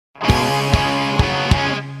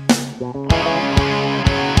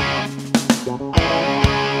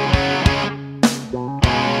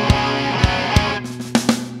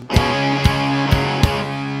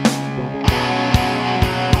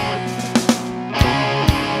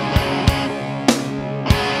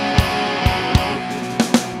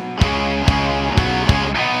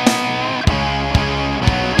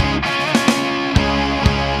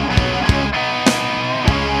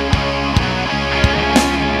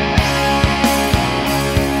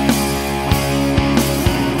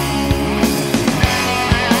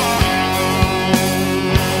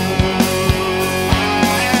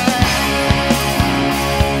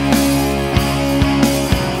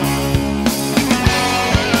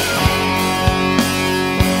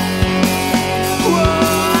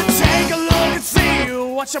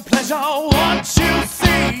What's your pleasure? What you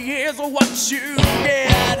see is what you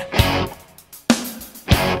get.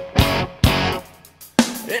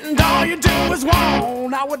 And all you do is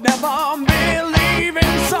want. I would never believe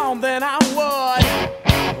in something I would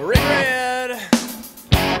regret.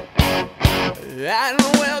 And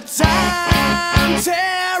will time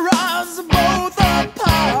tear us both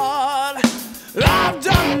apart? I've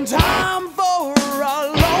done time for a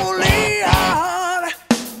lonely heart,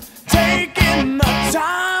 taking the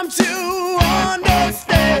time to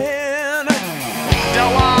understand.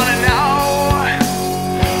 Don't wanna know,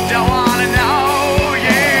 don't wanna know,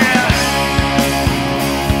 yeah.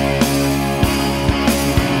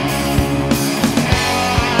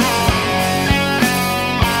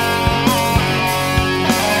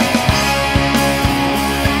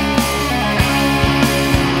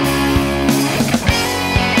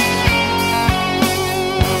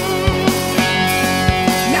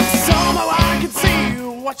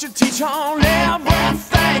 What you teach on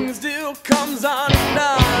everything still comes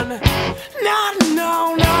undone. No,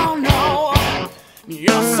 no, no, no.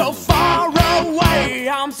 You're so far away,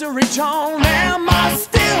 I'm still reach on. Am I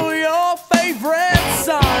still your favorite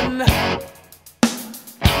son?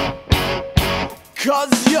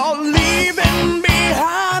 'Cause you're leaving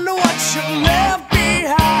behind what you left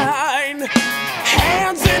behind.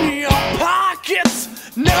 Hands in your pockets,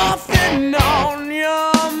 nothing on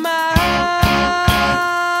your mind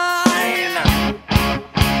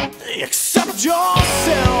except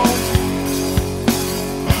yourself.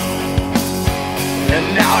 And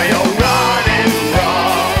now you're running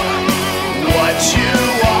from what you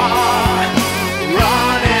are,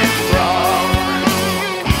 running from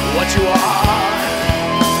what you are,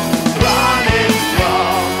 running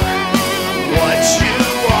from what you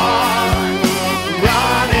are,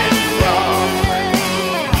 running from.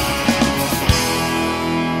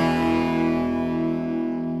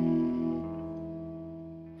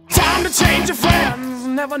 Time to change your friends,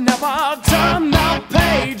 never, never turn the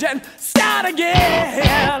page and start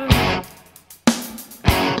again.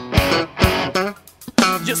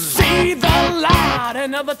 You see the light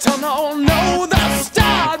in the tunnel, know the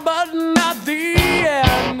start but not the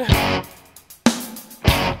end.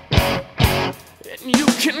 And you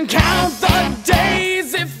can count the days